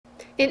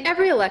In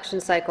every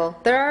election cycle,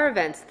 there are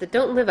events that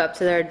don't live up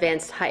to their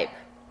advanced hype.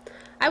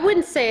 I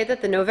wouldn't say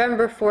that the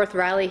November 4th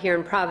rally here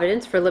in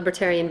Providence for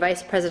Libertarian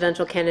vice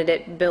presidential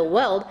candidate Bill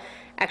Weld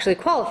actually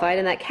qualified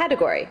in that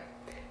category.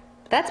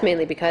 But that's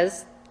mainly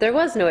because there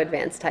was no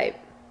advanced hype.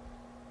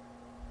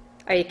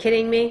 Are you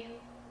kidding me?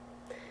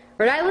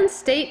 Rhode Island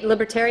State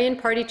Libertarian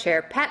Party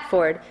Chair Pat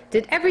Ford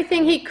did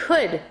everything he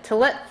could to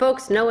let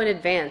folks know in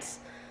advance.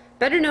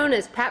 Better known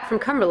as Pat from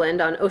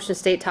Cumberland on Ocean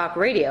State Talk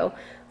Radio,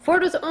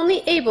 Ford was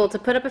only able to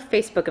put up a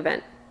Facebook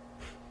event.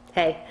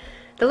 Hey,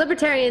 the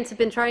Libertarians have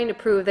been trying to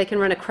prove they can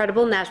run a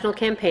credible national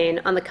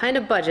campaign on the kind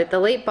of budget the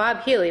late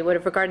Bob Healy would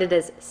have regarded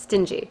as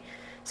stingy.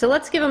 So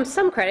let's give them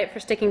some credit for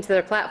sticking to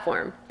their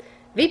platform.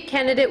 Veep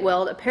candidate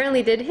Weld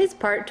apparently did his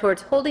part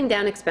towards holding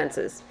down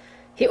expenses.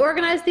 He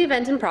organized the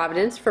event in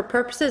Providence for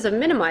purposes of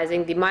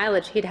minimizing the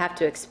mileage he'd have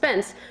to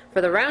expense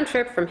for the round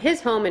trip from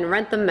his home in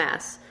Wrentham,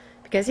 Mass.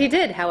 Because he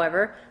did,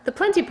 however, the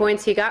plenty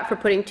points he got for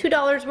putting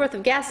 $2 worth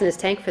of gas in his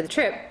tank for the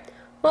trip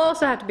will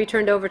also have to be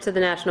turned over to the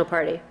National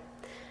Party.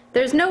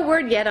 There's no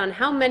word yet on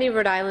how many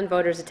Rhode Island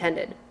voters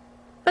attended.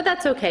 But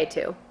that's okay,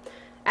 too.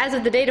 As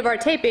of the date of our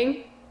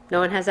taping, no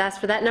one has asked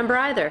for that number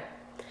either.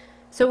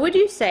 So would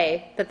you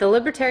say that the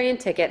Libertarian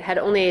ticket had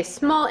only a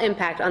small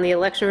impact on the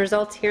election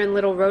results here in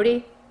Little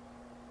Rhodey?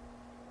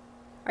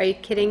 Are you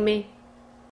kidding me?